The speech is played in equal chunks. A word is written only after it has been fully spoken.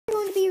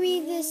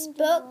this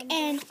book,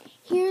 and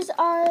here's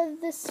are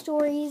the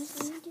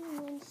stories.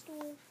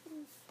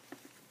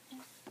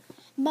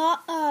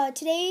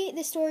 Today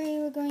the story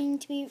we're going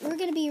to be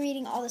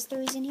reading all the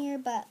stories in here,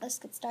 but let's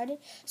get started.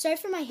 Sorry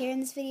for my hair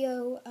in this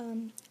video.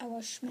 I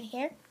wash my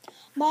hair.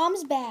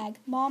 Mom's bag.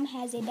 Mom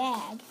has a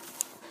bag.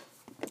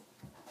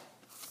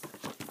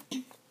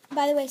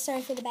 By the way,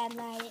 sorry for the bad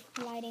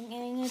lighting. I'm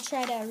going to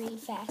try to read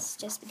fast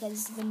just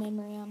because of the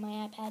memory on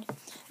my iPad.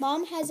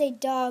 Mom has a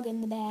dog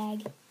in the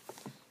bag.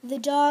 The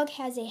dog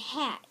has a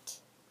hat.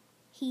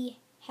 He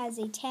has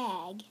a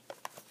tag.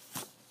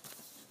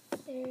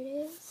 There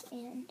it is,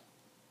 and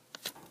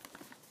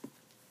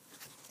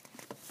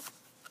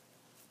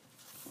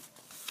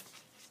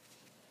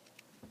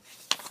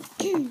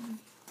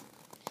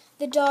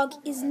the dog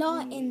is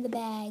not in the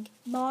bag.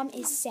 Mom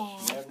is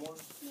sad.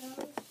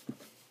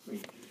 You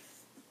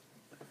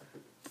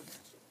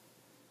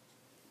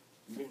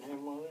didn't have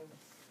one of them?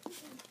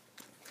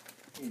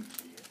 You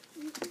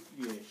did.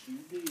 Yes, you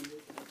did.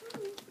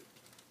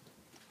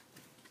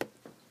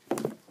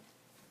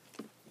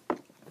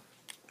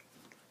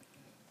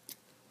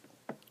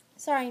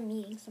 Sorry, I'm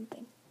eating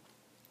something.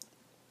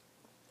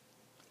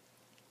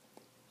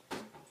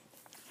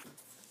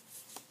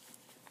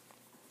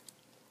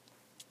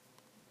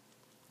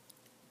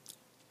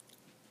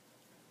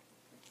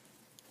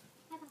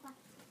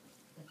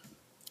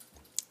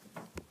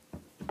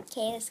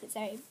 Okay, let's get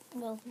started.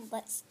 Well,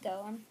 let's go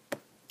on.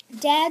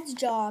 Dad's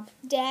job.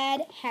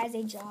 Dad has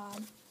a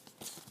job.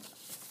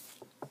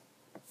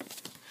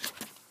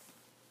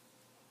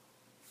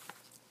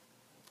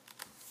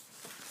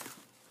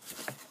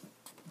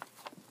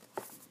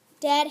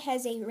 Dad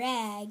has a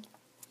rag.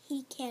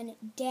 He can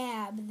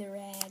dab the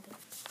rag.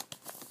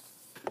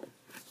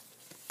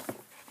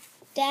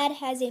 Dad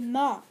has a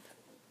mop.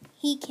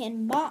 He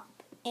can mop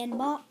and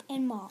mop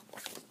and mop.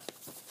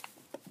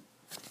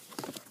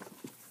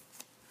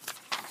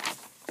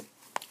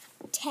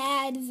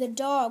 Tad the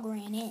dog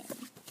ran in.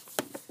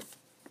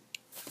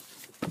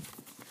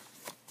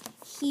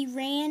 He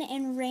ran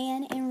and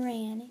ran and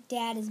ran.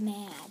 Dad is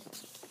mad.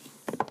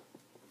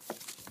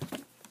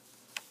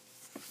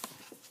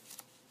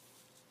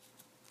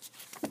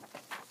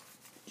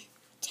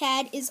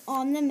 Tad is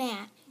on the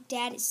mat.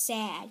 Dad is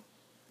sad.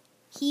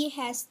 He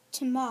has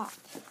to mop.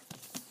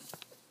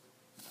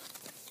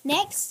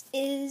 Next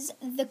is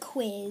the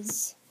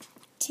quiz.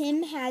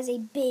 Tim has a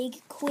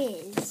big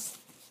quiz.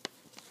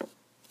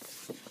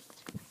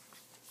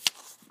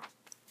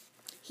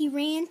 He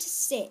ran to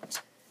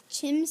sit.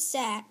 Tim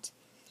sat,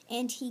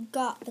 and he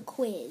got the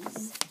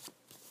quiz.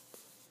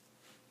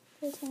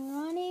 There's him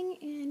running,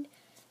 and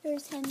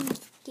there's him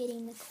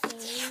getting the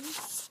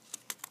quiz.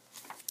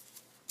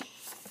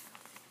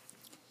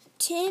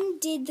 Tim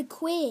did the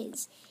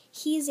quiz.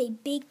 He is a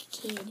big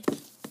kid.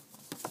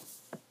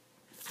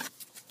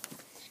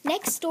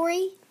 Next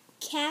story,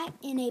 cat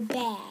in a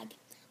bag.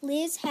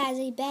 Liz has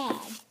a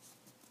bag.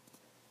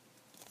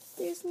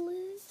 There's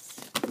Liz.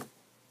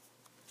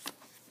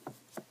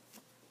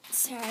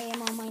 Sorry,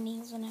 I'm on my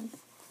knees when I'm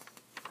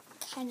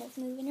kind of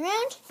moving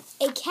around.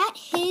 A cat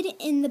hid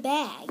in the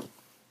bag.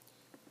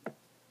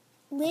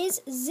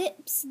 Liz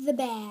zips the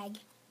bag.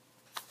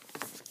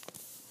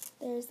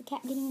 There's the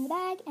cat getting in the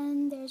bag,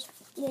 and there's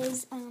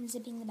Liz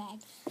zipping the bag.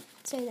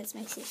 So that's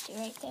my sister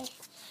right there.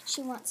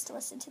 She wants to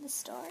listen to the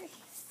story.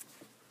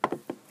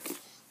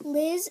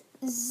 Liz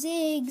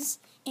zigs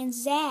and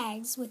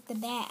zags with the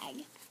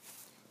bag.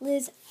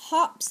 Liz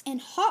hops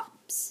and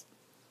hops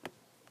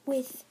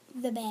with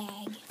the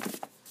bag.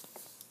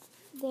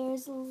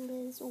 There's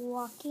Liz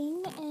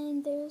walking,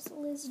 and there's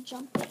Liz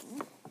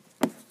jumping.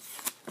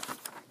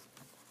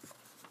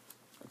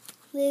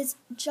 Liz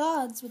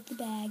jogs with the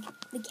bag.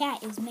 The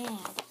cat is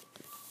mad.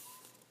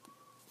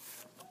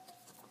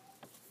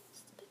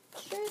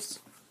 Pictures.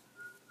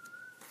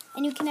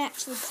 And you can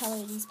actually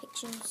color these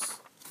pictures.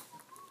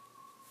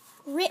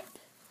 Rip,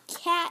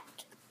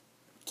 cat,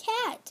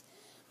 cat.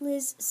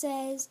 Liz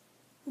says,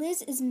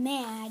 Liz is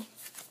mad.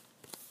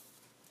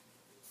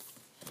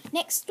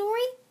 Next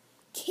story,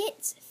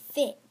 Kit's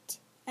fit.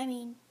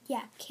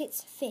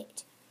 Kit's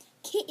fit.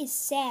 Kit is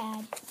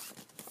sad.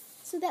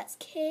 So that's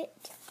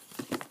Kit.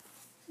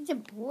 Is it a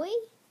boy?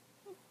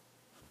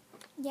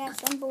 Yeah,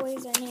 some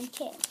boys are named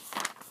Kit.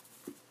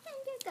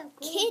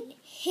 Kit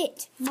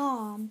hit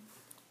Mom.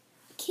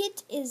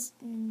 Kit is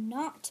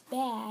not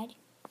bad.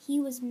 He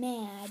was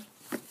mad.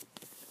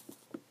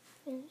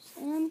 There's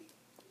him.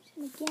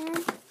 There's him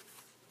again.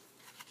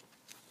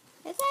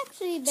 That's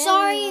actually better.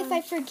 Sorry if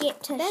I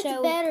forget to show.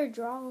 That's better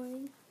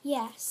drawing.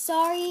 Yeah,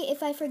 sorry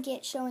if I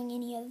forget showing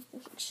any of the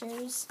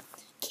pictures.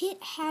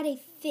 Kit had a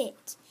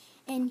fit,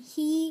 and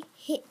he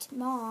hit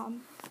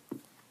Mom.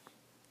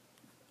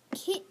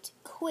 Kit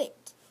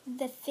quit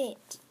the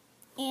fit,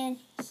 and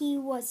he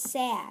was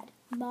sad.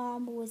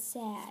 Mom was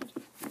sad.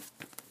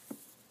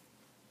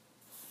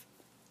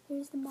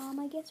 There's the mom,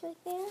 I guess, right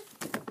there.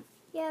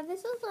 Yeah,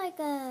 this is like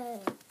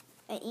an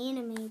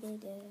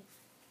animated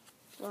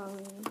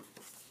drawing.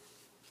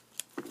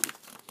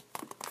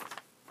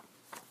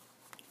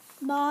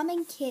 Mom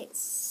and Kit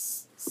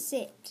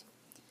sit.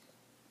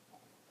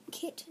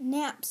 Kit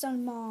naps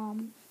on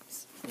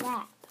Mom's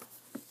lap.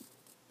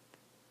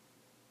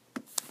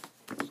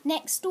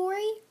 Next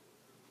story,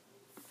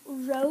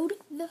 Rod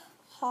the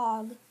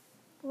Hog.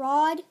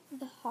 Rod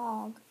the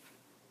Hog.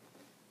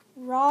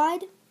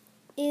 Rod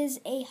is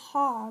a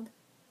hog.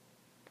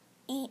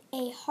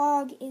 A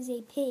hog is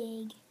a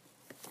pig.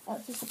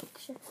 Oh, here's a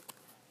picture.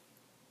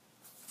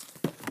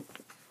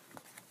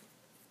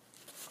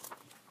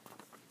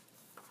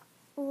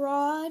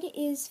 Rod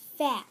is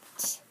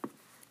fat.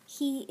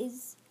 He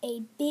is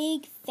a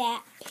big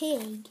fat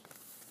pig.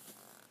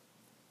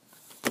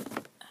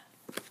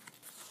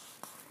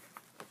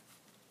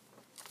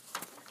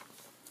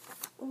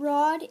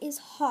 Rod is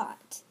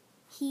hot.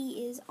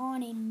 He is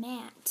on a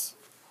mat.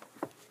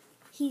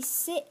 He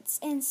sits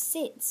and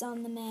sits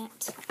on the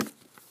mat.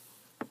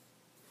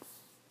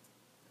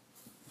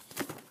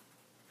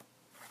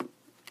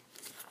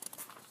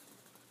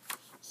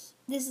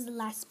 This is the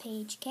last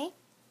page, okay?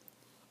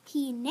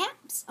 He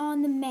naps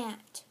on the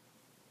mat.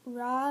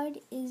 Rod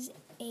is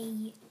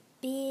a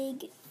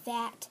big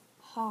fat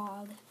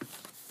hog.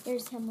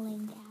 There's him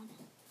laying down.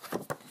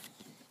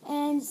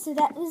 And so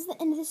that was the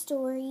end of the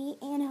story,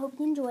 and I hope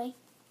you enjoy.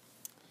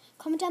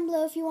 Comment down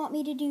below if you want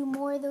me to do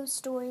more of those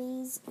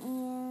stories,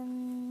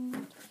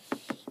 and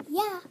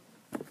yeah.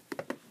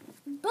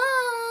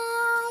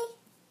 Bye!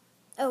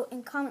 Oh,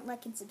 and comment,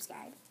 like, and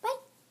subscribe. Bye!